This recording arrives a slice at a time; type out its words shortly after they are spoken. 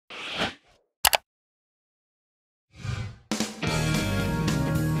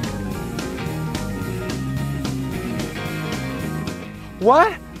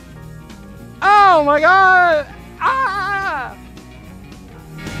What? Oh my God! Ah!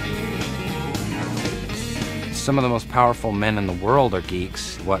 Some of the most powerful men in the world are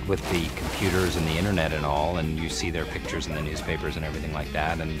geeks, what with the computers and the internet and all, and you see their pictures in the newspapers and everything like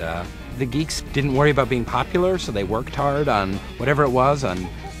that. And the geeks didn't worry about being popular, so they worked hard on whatever it was, on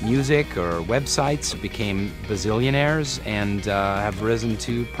music or websites, became bazillionaires, and have risen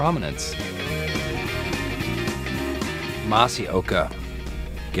to prominence. Masi Oka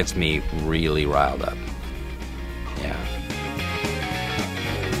gets me really riled up. Yeah.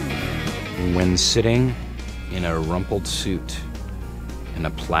 When sitting in a rumpled suit in a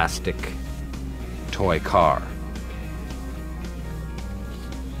plastic toy car.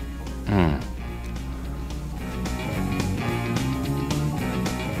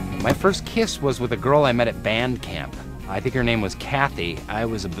 My first kiss was with a girl I met at band camp. I think her name was Kathy. I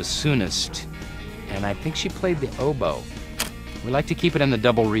was a bassoonist, and I think she played the oboe. We like to keep it in the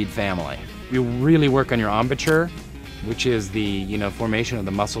double reed family. You really work on your embouchure, which is the, formation of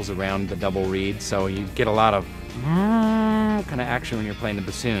the muscles around the double reed. So you get a lot of kind of action when you're playing the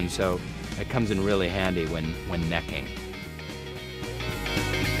bassoon. So it comes in really handy when necking.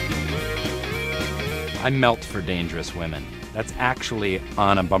 I melt for dangerous women. That's actually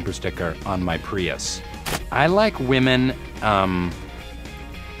on a bumper sticker on my Prius. I like women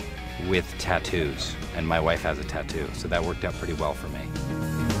with tattoos, and my wife has a tattoo, so that worked out pretty well for me.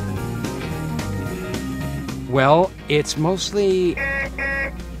 Well, it's mostly...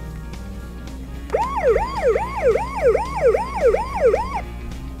 Did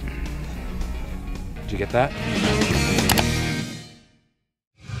you get that?